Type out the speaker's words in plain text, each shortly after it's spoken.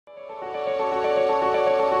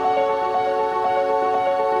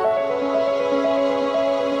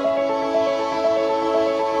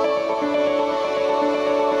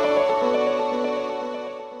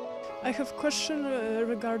question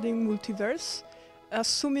regarding multiverse.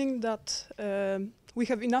 Assuming that we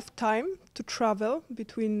have enough time to travel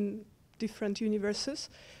between different universes,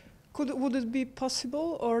 would it be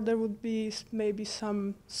possible, or there would be maybe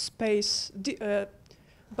some space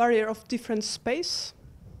barrier of different space?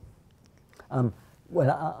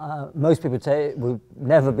 Most people say it would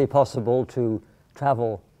never be possible to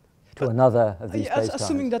travel to another of these space-times.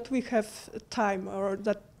 Assuming that we have time, or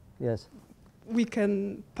that yes, we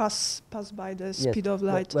can pass by the speed of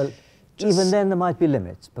light. Well, even then there might be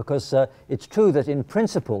limits, because it's true that in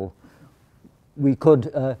principle we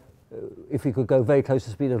could, if we could go very close to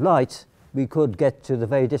the speed of light, we could get to the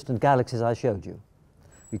very distant galaxies I showed you.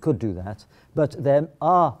 We could do that, but there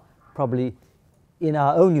are probably in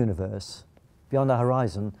our own universe, beyond our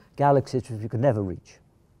horizon, galaxies which we could never reach.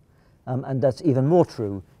 And that's even more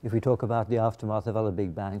true if we talk about the aftermath of other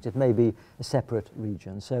Big Bangs. It may be a separate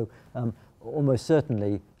region. So almost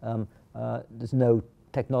certainly there's no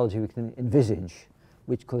technology we can envisage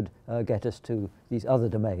which could get us to these other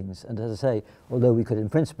domains. And as I say, although we could in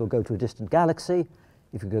principle go to a distant galaxy,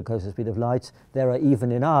 if we go close to the speed of light, there are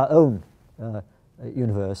even in our own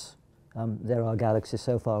universe, there are galaxies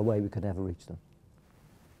so far away we could never reach them.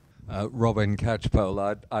 Robin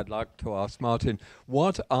Catchpole, I'd like to ask Martin,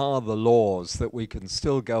 what are the laws that we can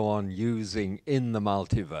still go on using in the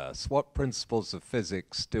multiverse? What principles of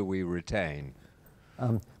physics do we retain?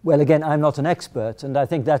 Well, again, I'm not an expert, and I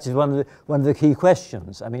think that is one of the key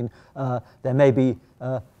questions. I mean, there may be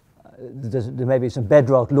some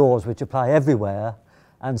bedrock laws which apply everywhere,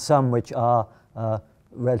 and some which are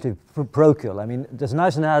relatively parochial. I mean, there's a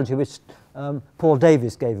nice analogy which Paul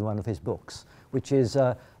Davies gave in one of his books, which is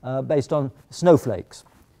based on snowflakes.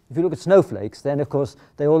 If you look at snowflakes, then of course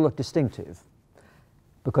they all look distinctive,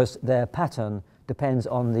 because their pattern depends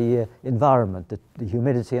on the environment, the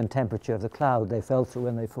humidity and temperature of the cloud they fell through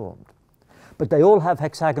when they formed. But they all have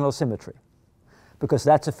hexagonal symmetry, because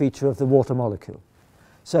that's a feature of the water molecule.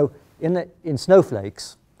 So in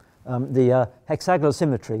snowflakes, the hexagonal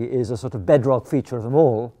symmetry is a sort of bedrock feature of them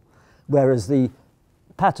all, whereas the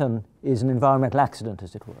pattern is an environmental accident,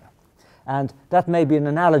 as it were. And that may be an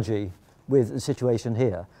analogy with the situation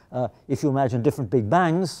here. If you imagine different Big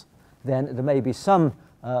Bangs, then there may be some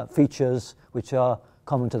features which are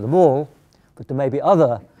common to them all, but there may be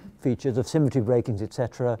other features of symmetry breakings,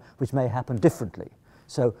 etc., which may happen differently.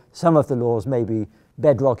 So some of the laws may be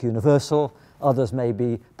bedrock universal, others may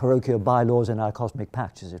be parochial bylaws in our cosmic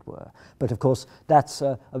patch, as it were. But of course, that's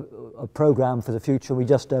a program for the future. We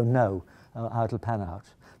just don't know how it'll pan out.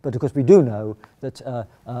 But of course, we do know that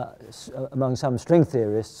among some string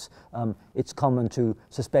theorists, it's common to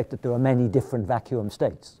suspect that there are many different vacuum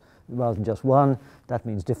states. Rather than just one, that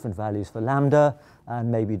means different values for lambda and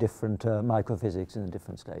maybe different microphysics in the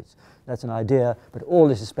different states. That's an idea, but all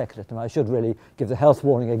this is speculative. I should really give the health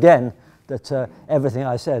warning again that everything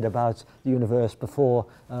I said about the universe before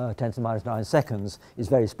 10 to the minus 9 seconds is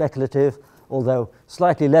very speculative, although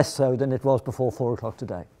slightly less so than it was before 4 o'clock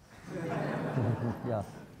today. Yeah.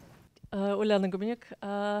 Uliana Gubiniuk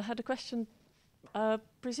had a question.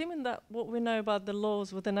 Presuming that what we know about the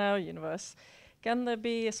laws within our universe, can there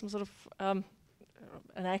be some sort of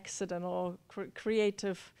an accident or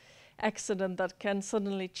creative accident that can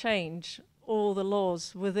suddenly change all the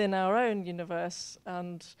laws within our own universe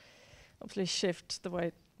and obviously shift the way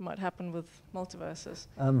it might happen with multiverses?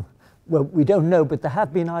 Well, we don't know, but there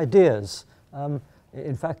have been ideas.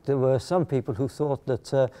 In fact, there were some people who thought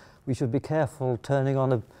that we should be careful turning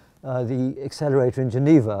on the accelerator in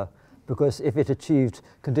Geneva, because if it achieved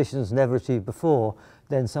conditions never achieved before,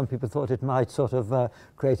 then some people thought it might sort of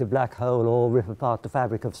create a black hole or rip apart the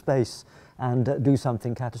fabric of space and do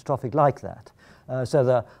something catastrophic like that. So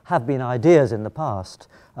there have been ideas in the past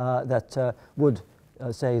that would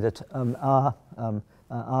say that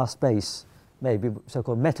our space may be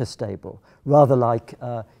so-called metastable, rather like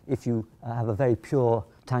if you have a very pure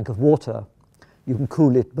tank of water, you can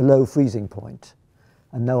cool it below freezing point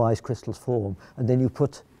and no ice crystals form, and then you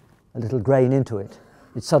put a little grain into it,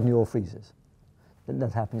 it suddenly all freezes.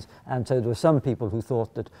 That happens. And so there were some people who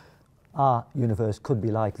thought that our universe could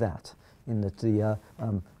be like that, in that the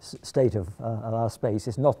state of our space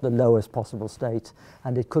is not the lowest possible state,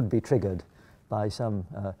 and it could be triggered by some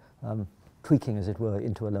tweaking, as it were,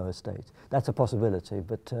 into a lower state. That's a possibility,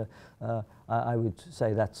 but I would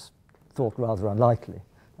say that's thought rather unlikely.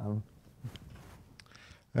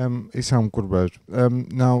 Isam Kurbaj.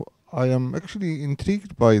 Now, I am actually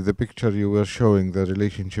intrigued by the picture you were showing, the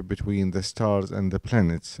relationship between the stars and the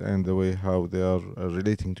planets and the way how they are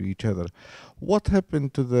relating to each other. What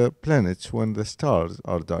happened to the planets when the stars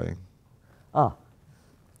are dying?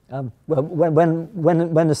 Well,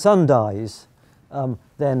 when the sun dies,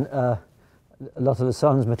 then a lot of the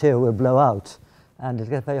sun's material will blow out and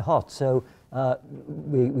it'll get very hot. So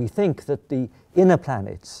we think that the inner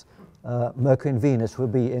planets, Mercury and Venus, will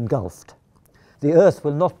be engulfed. The Earth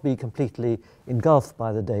will not be completely engulfed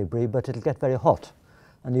by the debris, but it'll get very hot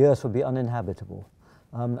and the Earth will be uninhabitable.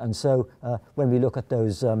 And so when we look at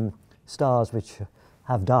those stars which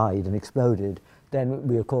have died and exploded, then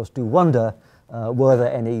we of course do wonder, were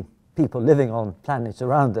there any people living on planets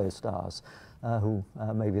around those stars who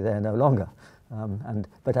maybe they're no longer.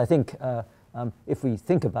 But I think if we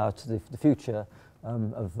think about the future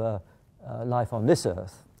of life on this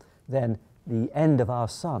Earth, then the end of our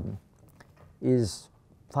sun is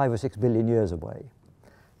 5 or 6 billion years away.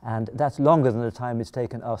 And that's longer than the time it's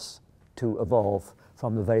taken us to evolve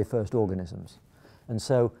from the very first organisms. And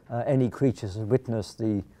so any creatures who witness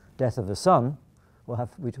the death of the sun, who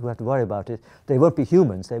have to worry about it, they won't be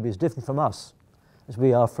humans, they'll be as different from us as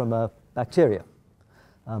we are from bacteria,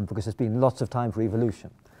 because there's been lots of time for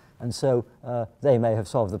evolution. And so they may have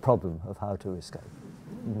solved the problem of how to escape.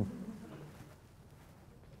 Mm-hmm.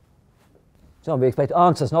 So we expect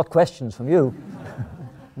answers, not questions from you.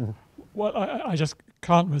 Well, I just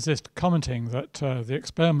can't resist commenting that the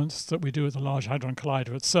experiments that we do at the Large Hadron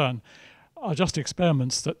Collider at CERN are just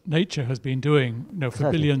experiments that nature has been doing, for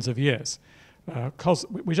Exactly. billions of years.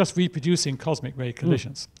 We're just reproducing cosmic ray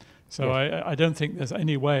collisions. So yes. I don't think there's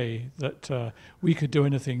any way that we could do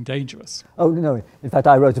anything dangerous. Oh, no. In fact,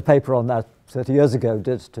 I wrote a paper on that 30 years ago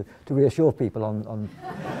just to reassure people on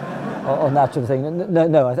that sort of thing.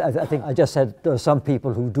 No, I think I just said there are some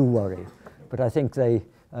people who do worry, but I think they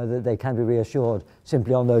can be reassured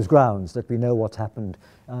simply on those grounds that we know what's happened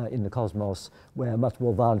in the cosmos, where much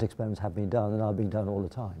more violent experiments have been done and are being done all the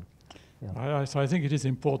time. Yeah. So I think it is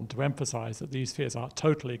important to emphasize that these fears are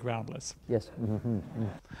totally groundless. Yes. Mm-hmm. Mm.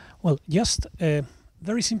 Well, just a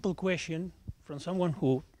very simple question from someone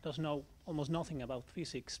who does know almost nothing about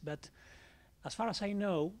physics, but as far as I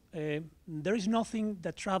know, there is nothing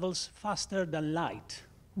that travels faster than light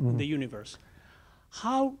in the universe.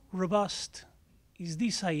 How robust is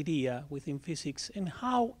this idea within physics, and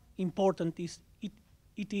how important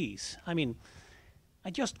it is? I mean,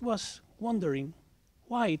 I just was wondering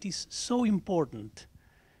why it is so important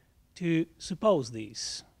to suppose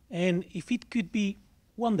this, and if it could be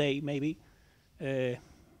one day maybe,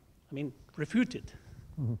 refuted.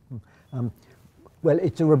 Mm-hmm. Well,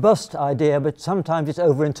 it's a robust idea, but sometimes it's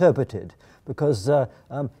overinterpreted, because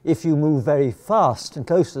if you move very fast and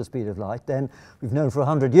close to the speed of light, then we've known for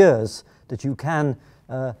 100 years that you can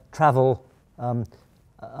travel 1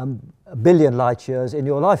 billion light years in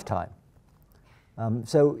your lifetime.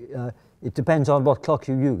 So it depends on what clock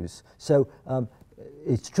you use. So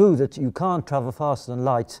it's true that you can't travel faster than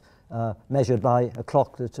light measured by a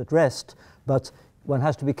clock that's at rest, but one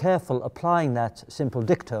has to be careful applying that simple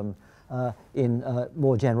dictum in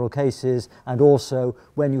more general cases, and also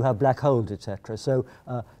when you have black holes, etc. So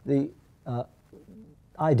the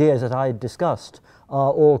ideas that I discussed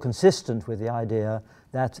are all consistent with the idea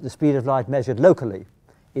that the speed of light measured locally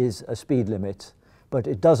is a speed limit, but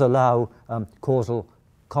it does allow causal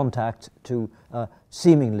contact to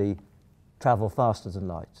seemingly travel faster than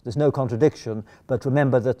light. There's no contradiction, but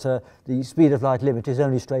remember that the speed of light limit is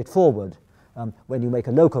only straightforward when you make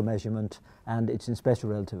a local measurement and it's in special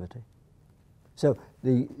relativity. So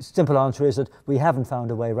the simple answer is that we haven't found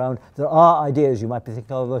a way around. There are ideas you might be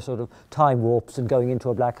thinking of, sort of time warps and going into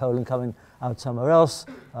a black hole and coming out somewhere else,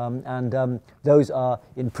 and those are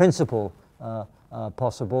in principle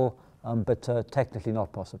possible, but technically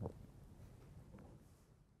not possible.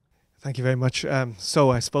 Thank you very much. So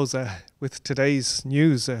I suppose with today's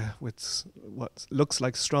news, with what looks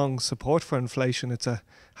like strong support for inflation, it's a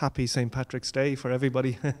happy St. Patrick's Day for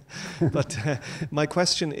everybody. But my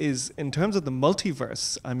question is, in terms of the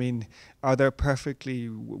multiverse, I mean,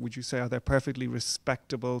 would you say, are there perfectly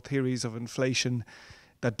respectable theories of inflation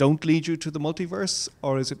that don't lead you to the multiverse?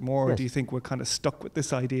 Or is it more, yes. Do you think we're kind of stuck with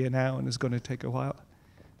this idea now and it's going to take a while?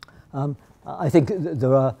 I think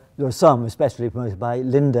there are some, especially promoted by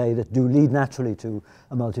Linday, that do lead naturally to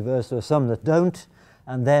a multiverse. There are some that don't.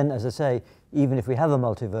 And then, as I say, even if we have a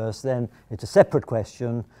multiverse, then it's a separate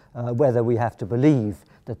question whether we have to believe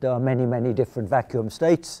that there are many, many different vacuum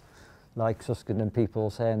states, like Susskind and people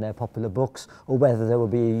say in their popular books, or whether there will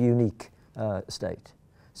be a unique state.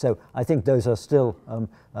 So I think those are still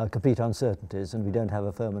complete uncertainties, and we don't have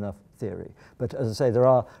a firm enough theory. But as I say, there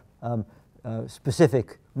are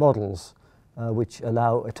specific models which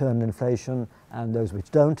allow eternal inflation and those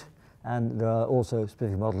which don't, and there are also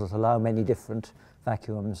specific models that allow many different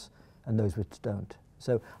vacuums and those which don't.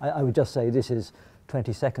 So I would just say this is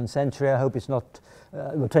 22nd century. I hope it's not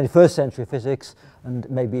 21st century physics, and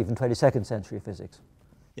maybe even 22nd century physics.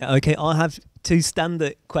 Yeah, okay, I have two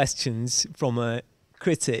standard questions from a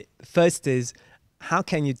critic. First is, how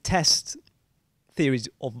can you test theories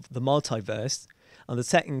of the multiverse? And the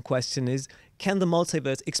second question is, can the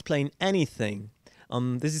multiverse explain anything?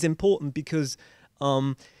 This is important because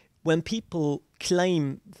when people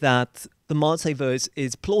claim that the multiverse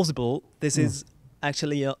is plausible, this is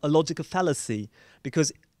actually a logical fallacy,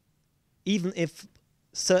 because even if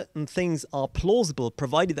certain things are plausible,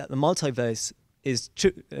 provided that the multiverse is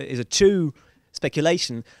a true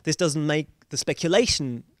speculation, this doesn't make the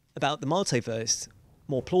speculation about the multiverse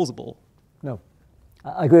more plausible. No,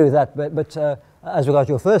 I agree with that. But as regards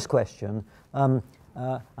your first question,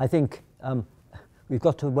 I think we've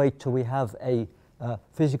got to wait till we have a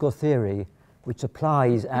physical theory which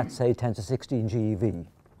applies at, say, 10 to 16 GeV,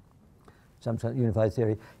 some sort of unified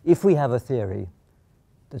theory. If we have a theory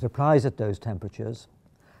that applies at those temperatures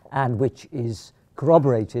and which is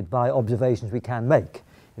corroborated by observations we can make,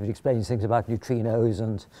 if it explains things about neutrinos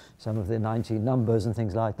and some of the 19 numbers and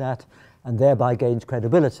things like that, and thereby gains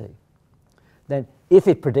credibility, then if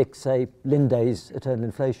it predicts, say, Linday's eternal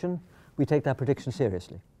inflation, we take that prediction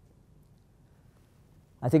seriously.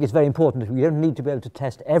 I think it's very important that we don't need to be able to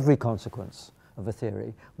test every consequence of a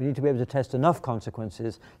theory. We need to be able to test enough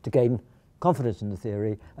consequences to gain confidence in the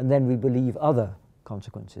theory, and then we believe other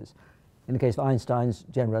consequences. In the case of Einstein's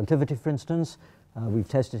general relativity, for instance, we've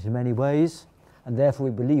tested it in many ways, and therefore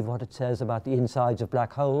we believe what it says about the insides of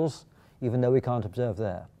black holes, even though we can't observe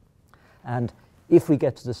there. And if we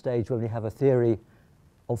get to the stage when we have a theory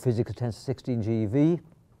of physics at 10 to 16 GeV,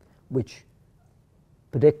 which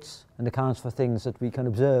predicts and accounts for things that we can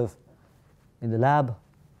observe in the lab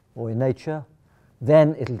or in nature,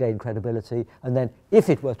 then it'll gain credibility. And then if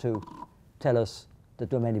it were to tell us that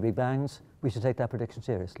there are many Big Bangs, we should take that prediction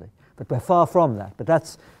seriously. But we're far from that. But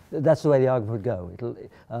that's the way the argument would go.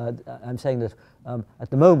 I'm saying that at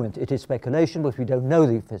the moment it is speculation, because we don't know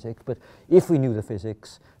the physics. But if we knew the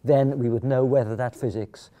physics, then we would know whether that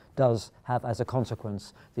physics does have as a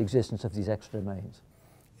consequence the existence of these extra domains.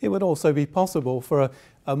 It would also be possible for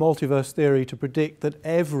a multiverse theory to predict that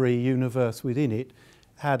every universe within it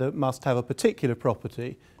must have a particular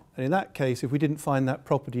property. And in that case, if we didn't find that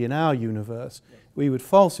property in our universe, we would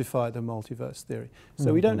falsify the multiverse theory.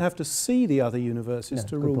 So we don't have to see the other universes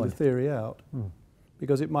to rule the theory out,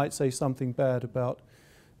 because it might say something bad about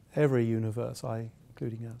every universe,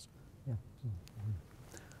 including ours. Yeah.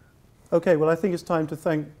 Okay, well, I think it's time to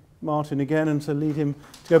thank Martin again and to lead him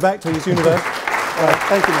to go back to his universe.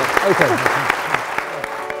 Thank you, Martin. Okay.